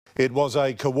It was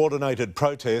a coordinated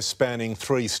protest spanning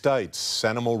 3 states.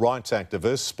 Animal rights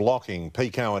activists blocking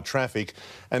peak hour traffic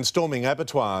and storming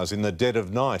abattoirs in the dead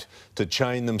of night to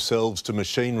chain themselves to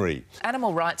machinery.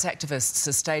 Animal rights activists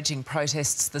are staging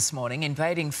protests this morning,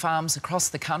 invading farms across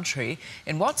the country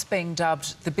in what's being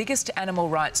dubbed the biggest animal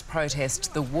rights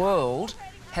protest the world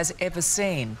has ever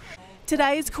seen.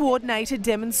 Today's coordinated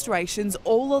demonstrations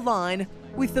all align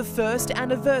with the first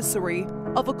anniversary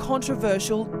of a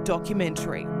controversial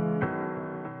documentary.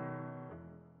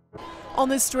 On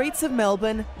the streets of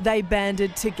Melbourne, they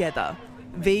banded together.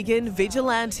 Vegan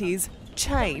vigilantes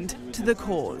chained to the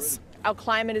cause. Our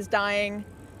climate is dying.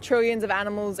 Trillions of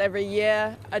animals every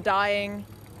year are dying,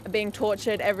 are being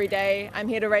tortured every day. I'm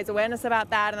here to raise awareness about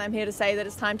that, and I'm here to say that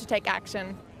it's time to take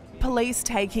action. Police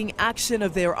taking action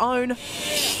of their own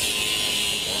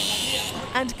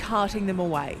and carting them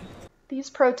away. These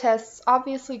protests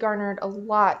obviously garnered a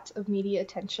lot of media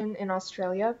attention in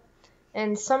Australia,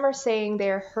 and some are saying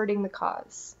they are hurting the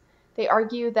cause. They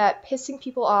argue that pissing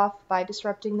people off by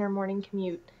disrupting their morning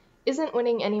commute isn't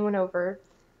winning anyone over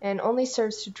and only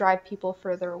serves to drive people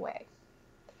further away.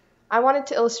 I wanted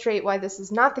to illustrate why this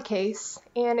is not the case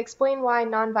and explain why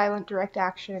nonviolent direct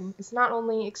action is not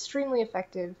only extremely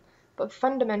effective, but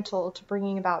fundamental to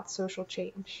bringing about social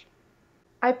change.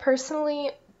 I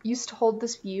personally used to hold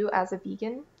this view as a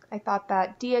vegan. I thought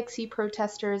that DXE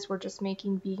protesters were just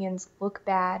making vegans look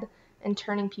bad and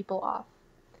turning people off.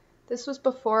 This was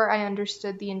before I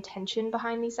understood the intention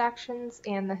behind these actions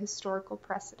and the historical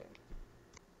precedent.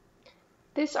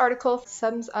 This article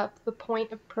sums up the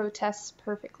point of protests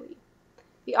perfectly.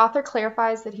 The author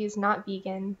clarifies that he is not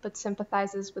vegan, but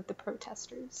sympathizes with the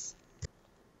protesters.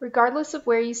 Regardless of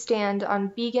where you stand on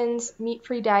vegans,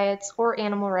 meat-free diets, or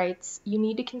animal rights, you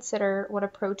need to consider what a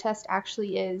protest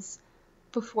actually is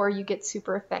before you get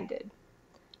super offended.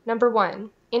 Number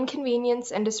 1,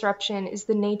 inconvenience and disruption is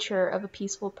the nature of a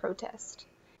peaceful protest.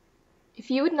 If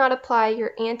you would not apply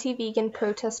your anti-vegan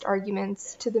protest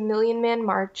arguments to the Million Man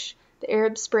March, the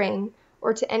Arab Spring,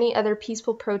 or to any other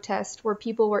peaceful protest where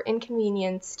people were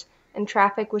inconvenienced and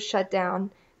traffic was shut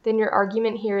down, then your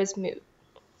argument here is moot.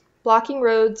 Blocking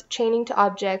roads, chaining to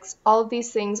objects, all of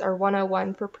these things are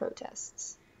 101 for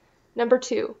protests. Number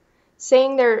 2,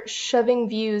 saying they're shoving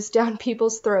views down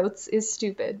people's throats is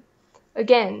stupid.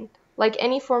 Again, like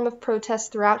any form of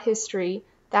protest throughout history,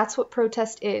 that's what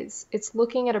protest is. It's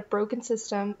looking at a broken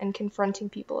system and confronting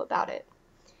people about it.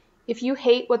 If you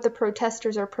hate what the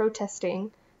protesters are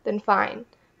protesting, then fine,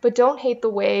 but don't hate the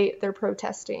way they're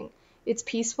protesting. It's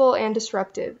peaceful and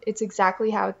disruptive. It's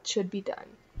exactly how it should be done.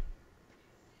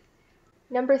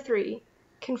 Number 3,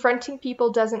 confronting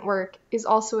people doesn't work is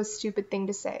also a stupid thing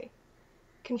to say.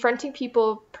 Confronting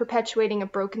people perpetuating a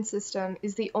broken system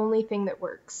is the only thing that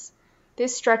works.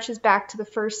 This stretches back to the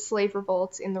first slave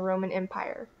revolts in the Roman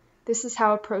Empire. This is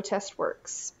how a protest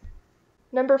works.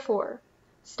 Number 4,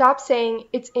 stop saying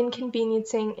it's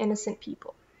inconveniencing innocent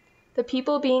people. The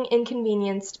people being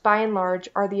inconvenienced, by and large,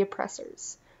 are the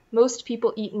oppressors. Most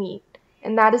people eat meat,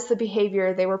 and that is the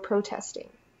behavior they were protesting.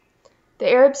 The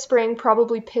Arab Spring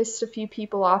probably pissed a few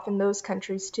people off in those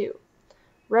countries too.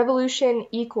 Revolution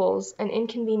equals an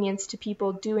inconvenience to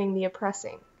people doing the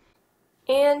oppressing.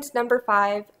 And number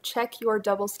 5, check your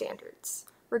double standards.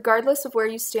 Regardless of where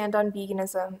you stand on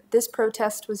veganism, this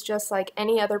protest was just like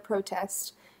any other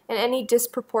protest, and any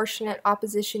disproportionate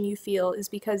opposition you feel is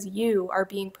because you are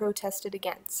being protested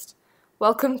against.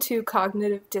 Welcome to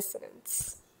cognitive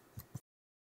dissonance.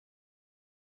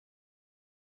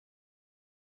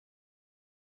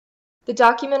 The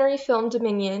documentary film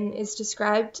Dominion is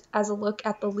described as a look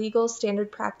at the legal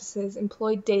standard practices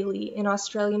employed daily in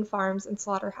Australian farms and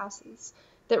slaughterhouses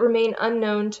that remain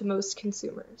unknown to most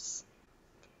consumers.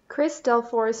 Chris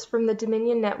Delforce from the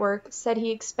Dominion Network said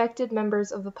he expected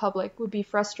members of the public would be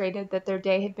frustrated that their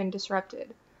day had been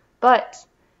disrupted. But,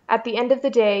 at the end of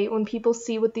the day, when people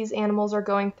see what these animals are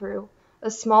going through, a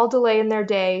small delay in their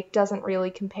day doesn't really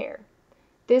compare.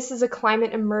 This is a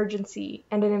climate emergency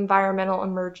and an environmental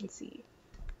emergency.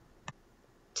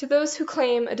 To those who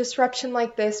claim a disruption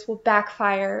like this will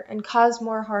backfire and cause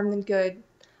more harm than good,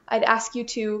 I'd ask you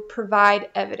to provide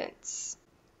evidence.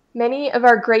 Many of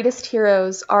our greatest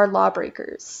heroes are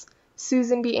lawbreakers.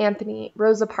 Susan B. Anthony,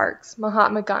 Rosa Parks,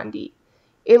 Mahatma Gandhi.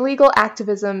 Illegal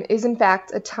activism is in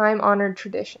fact a time-honored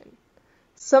tradition.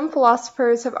 Some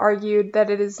philosophers have argued that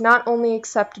it is not only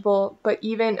acceptable but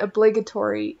even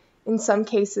obligatory in some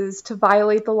cases, to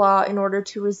violate the law in order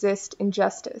to resist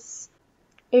injustice.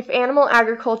 If animal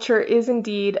agriculture is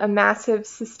indeed a massive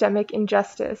systemic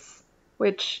injustice,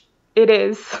 which it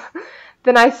is,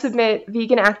 then I submit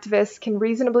vegan activists can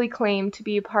reasonably claim to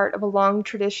be a part of a long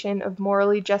tradition of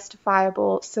morally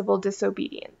justifiable civil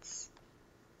disobedience.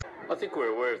 I think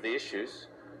we're aware of the issues,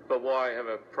 but why have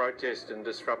a protest and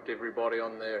disrupt everybody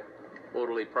on their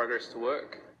orderly progress to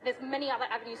work? There's many other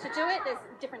avenues to do it. There's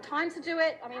different times to do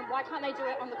it. I mean, why can't they do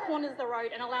it on the corners of the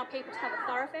road and allow people to have a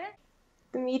thoroughfare?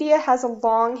 The media has a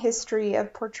long history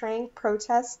of portraying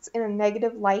protests in a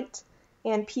negative light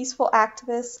and peaceful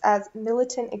activists as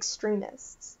militant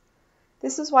extremists.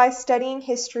 This is why studying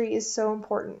history is so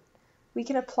important. We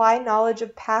can apply knowledge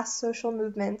of past social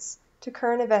movements to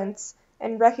current events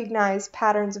and recognize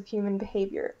patterns of human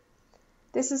behavior.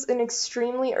 This is an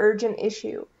extremely urgent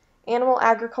issue. Animal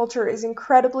agriculture is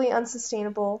incredibly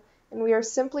unsustainable, and we are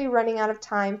simply running out of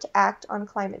time to act on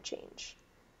climate change.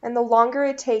 And the longer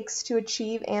it takes to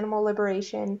achieve animal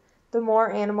liberation, the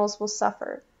more animals will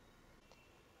suffer.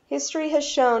 History has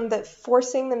shown that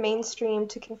forcing the mainstream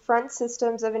to confront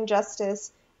systems of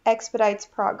injustice expedites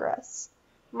progress.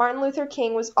 Martin Luther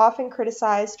King was often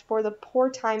criticized for the poor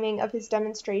timing of his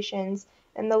demonstrations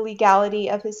and the legality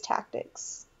of his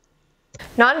tactics.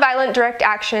 Nonviolent direct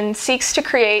action seeks to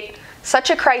create such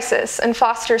a crisis and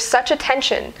fosters such a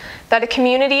tension that a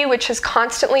community which has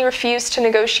constantly refused to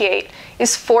negotiate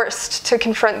is forced to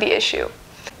confront the issue.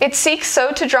 It seeks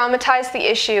so to dramatize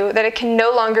the issue that it can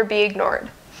no longer be ignored.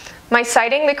 My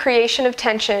citing the creation of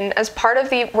tension as part of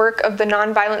the work of the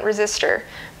nonviolent resistor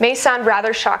may sound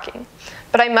rather shocking,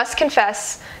 but I must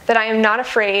confess that I am not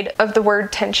afraid of the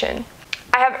word tension.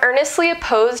 I have earnestly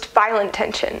opposed violent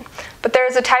tension, but there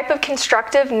is a type of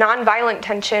constructive nonviolent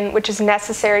tension which is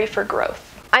necessary for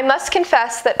growth. I must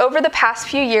confess that over the past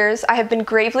few years I have been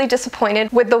gravely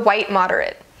disappointed with the white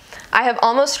moderate. I have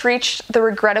almost reached the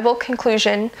regrettable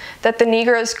conclusion that the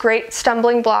Negro's great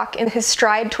stumbling block in his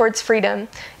stride towards freedom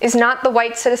is not the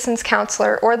white citizens'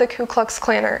 counselor or the Ku Klux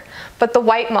Klanner, but the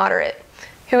white moderate,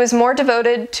 who is more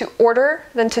devoted to order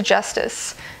than to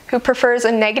justice, who prefers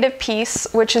a negative peace,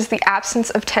 which is the absence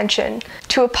of tension,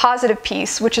 to a positive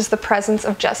peace, which is the presence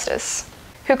of justice,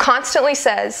 who constantly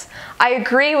says, I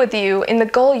agree with you in the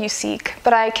goal you seek,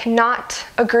 but I cannot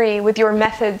agree with your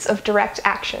methods of direct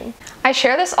action. I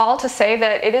share this all to say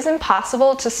that it is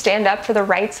impossible to stand up for the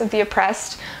rights of the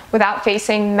oppressed without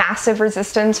facing massive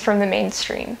resistance from the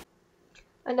mainstream.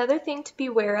 Another thing to be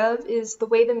aware of is the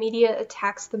way the media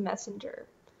attacks the messenger.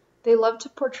 They love to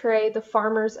portray the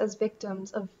farmers as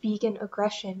victims of vegan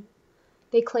aggression.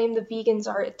 They claim the vegans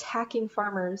are attacking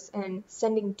farmers and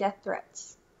sending death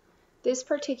threats. This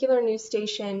particular news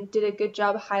station did a good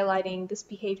job highlighting this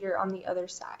behavior on the other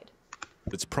side.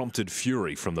 It's prompted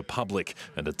fury from the public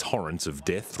and a torrent of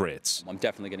death threats. I'm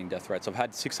definitely getting death threats. I've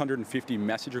had 650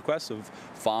 message requests of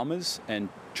farmers and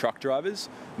truck drivers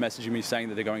messaging me saying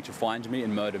that they're going to find me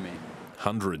and murder me.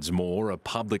 Hundreds more are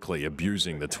publicly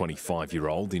abusing the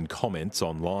 25-year-old in comments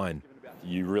online.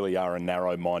 You really are a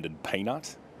narrow-minded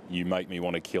peanut. You make me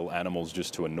want to kill animals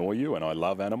just to annoy you, and I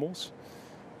love animals.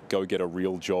 Go get a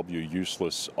real job, you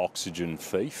useless oxygen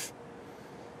thief.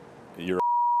 You're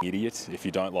an idiot. If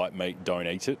you don't like meat, don't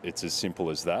eat it. It's as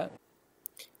simple as that.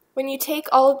 When you take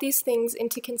all of these things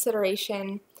into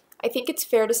consideration, I think it's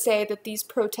fair to say that these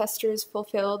protesters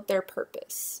fulfilled their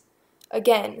purpose.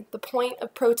 Again, the point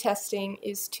of protesting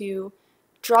is to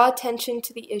draw attention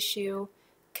to the issue,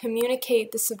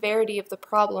 communicate the severity of the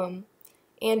problem,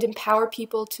 and empower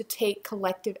people to take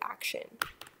collective action.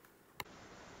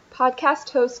 Podcast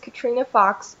host Katrina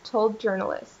Fox told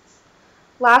journalists,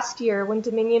 "Last year, when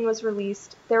Dominion was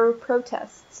released, there were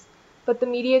protests, but the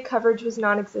media coverage was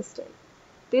non-existent.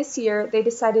 This year, they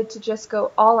decided to just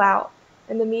go all out,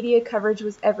 and the media coverage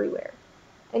was everywhere.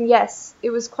 And yes, it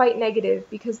was quite negative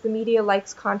because the media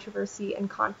likes controversy and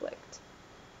conflict.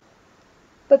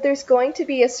 But there's going to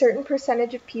be a certain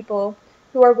percentage of people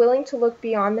who are willing to look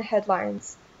beyond the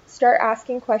headlines, start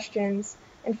asking questions,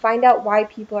 and find out why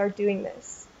people are doing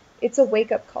this. It's a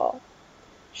wake-up call."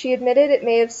 She admitted it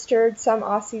may have stirred some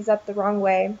Aussies up the wrong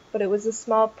way, but it was a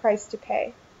small price to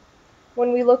pay.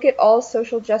 When we look at all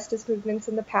social justice movements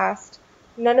in the past,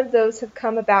 none of those have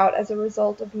come about as a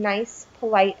result of nice,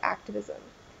 polite activism.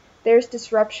 There's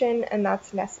disruption, and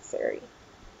that's necessary.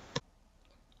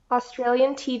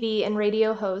 Australian TV and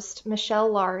radio host Michelle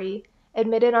Laurie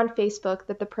admitted on Facebook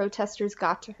that the protesters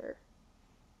got to her.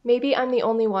 "Maybe I'm the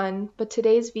only one, but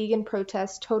today's vegan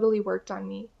protest totally worked on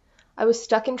me. I was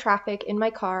stuck in traffic in my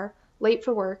car, late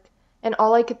for work, and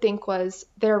all I could think was,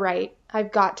 they're right,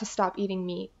 I've got to stop eating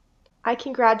meat. I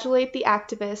congratulate the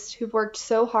activists who've worked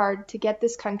so hard to get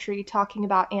this country talking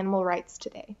about animal rights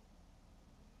today."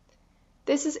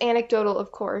 This is anecdotal,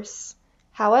 of course.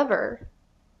 However,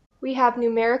 We have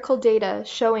numerical data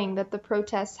showing that the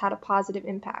protests had a positive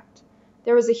impact.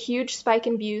 There was a huge spike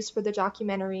in views for the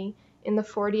documentary in the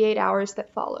 48 hours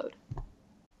that followed.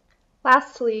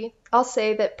 Lastly, I'll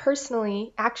say that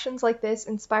personally, actions like this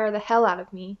inspire the hell out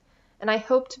of me, and I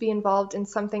hope to be involved in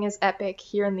something as epic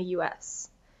here in the US.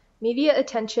 Media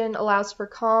attention allows for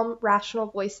calm, rational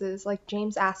voices like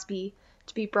James Aspey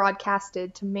to be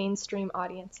broadcasted to mainstream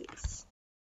audiences.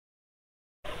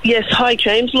 Yes, hi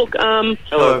James. Look,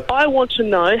 Hello. I want to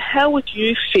know, how would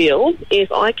you feel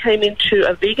if I came into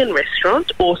a vegan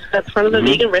restaurant or sat in front of a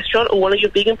vegan restaurant or one of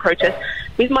your vegan protests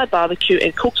with my barbecue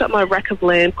and cooked up my rack of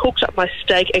lamb, cooked up my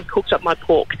steak and cooked up my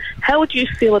pork? How would you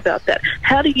feel about that?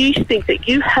 How do you think that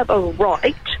you have a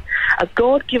right, a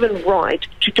God-given right,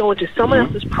 to go into someone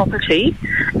else's property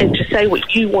and to say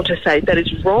what you want to say? That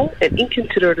is wrong and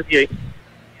inconsiderate of you.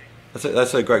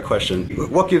 That's a great question.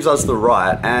 What gives us the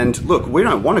right? And look, we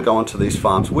don't want to go onto these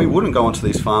farms. We wouldn't go onto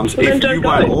these farms if you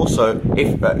weren't also,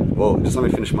 well, just let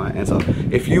me finish my answer.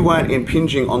 If you weren't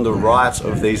impinging on the rights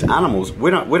of these animals,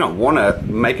 we don't want to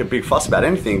make a big fuss about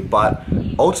anything, but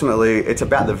ultimately it's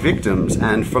about the victims,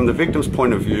 and from the victim's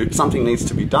point of view, something needs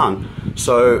to be done.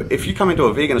 So if you come into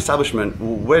a vegan establishment,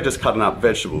 we're just cutting up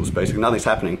vegetables, basically, nothing's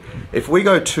happening. If we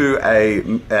go to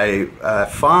a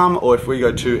farm, or if we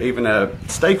go to even a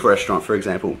steak restaurant, for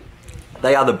example,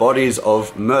 they are the bodies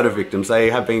of murder victims.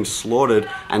 They have been slaughtered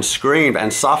and screamed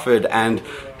and suffered, and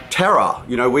terror.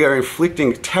 You know, we are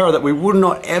inflicting terror that we would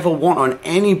not ever want on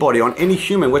anybody, on any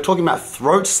human. We're talking about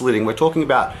throat slitting. We're talking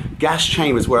about gas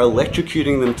chambers. We're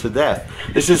electrocuting them to death.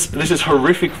 This is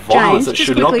horrific violence that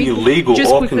should not be legal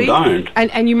or condoned.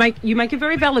 And you make a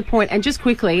very valid point. And just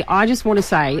quickly, I just want to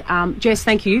say, Jess,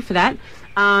 thank you for that.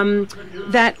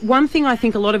 That one thing I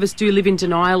think a lot of us do live in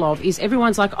denial of is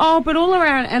everyone's like, oh, but all of our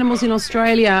animals in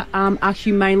Australia are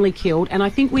humanely killed. And I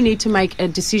think we need to make a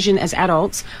decision as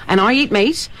adults, and I eat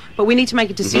meat, but we need to make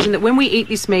a decision that when we eat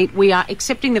this meat, we are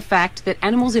accepting the fact that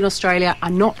animals in Australia are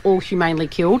not all humanely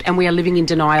killed, and we are living in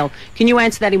denial. Can you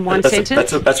answer that in one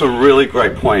sentence? That's a really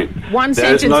great point. One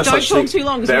sentence, don't talk too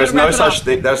long. There's no such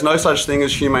thing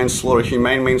as humane slaughter.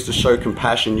 Humane means to show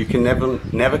compassion. You can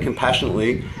never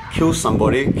compassionately kill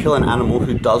somebody, kill an animal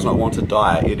who does not want to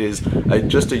die. It is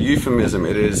just a euphemism.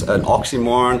 It is an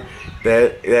oxymoron.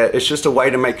 It's just a way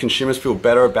to make consumers feel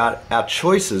better about our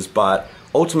choices, but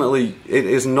ultimately it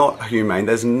is not humane.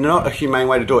 There's not a humane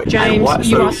way to do it. James,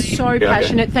 you are so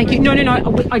passionate. Okay. Thank you. No,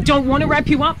 I don't want to wrap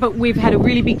you up, but we've had a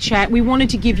really big chat. We wanted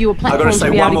to give you a platform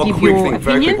to be able to give your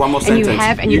opinion, and you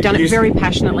have, and you've done it very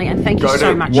passionately, and thank you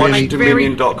so much.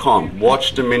 WatchDominion.com.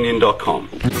 WatchDominion.com.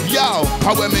 Yo,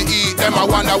 how when me eat them, I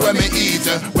wonder when me eat.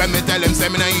 When me tell them say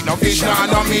me no eat no fish,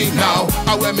 no meat now.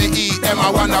 How when me eat them, I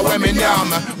wonder when me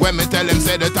yam. When me tell them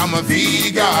say that I'm a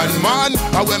vegan man.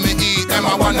 How when me eat them,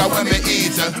 I wonder when me eat.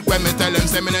 When me tell them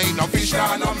say me no eat no fish,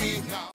 no meat now.